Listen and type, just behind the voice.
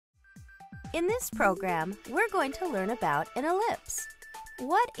In this program, we're going to learn about an ellipse.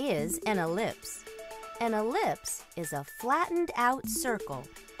 What is an ellipse? An ellipse is a flattened out circle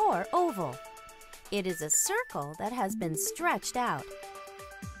or oval. It is a circle that has been stretched out.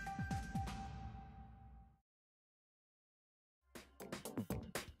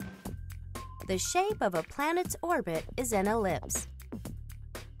 The shape of a planet's orbit is an ellipse.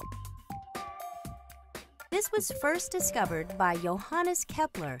 This was first discovered by Johannes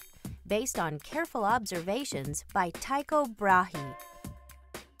Kepler, based on careful observations by Tycho Brahe.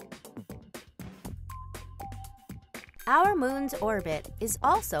 Our moon's orbit is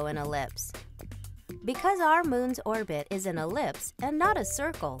also an ellipse. Because our moon's orbit is an ellipse and not a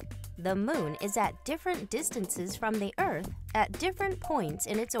circle, the moon is at different distances from the Earth at different points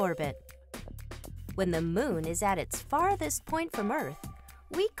in its orbit. When the moon is at its farthest point from Earth,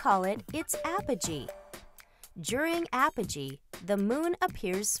 we call it its apogee. During apogee, the moon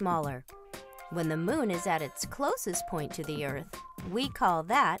appears smaller. When the moon is at its closest point to the Earth, we call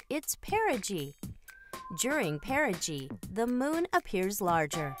that its perigee. During perigee, the moon appears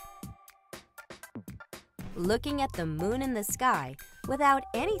larger. Looking at the moon in the sky without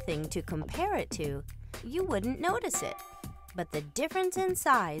anything to compare it to, you wouldn't notice it. But the difference in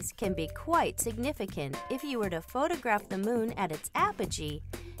size can be quite significant if you were to photograph the moon at its apogee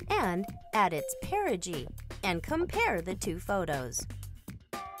and at its perigee and compare the two photos.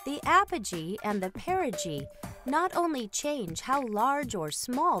 The apogee and the perigee not only change how large or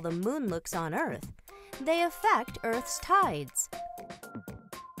small the moon looks on Earth, they affect Earth's tides.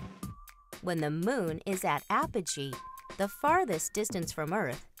 When the moon is at apogee, the farthest distance from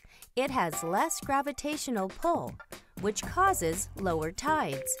Earth, it has less gravitational pull, which causes lower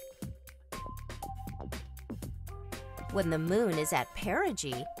tides. When the moon is at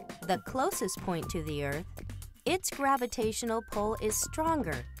perigee, the closest point to the Earth, its gravitational pull is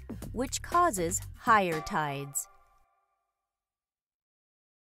stronger, which causes higher tides.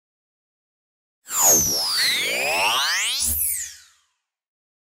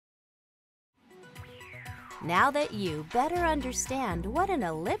 Now that you better understand what an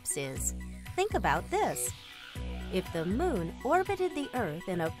ellipse is, think about this. If the moon orbited the Earth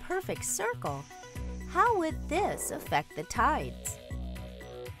in a perfect circle, how would this affect the tides?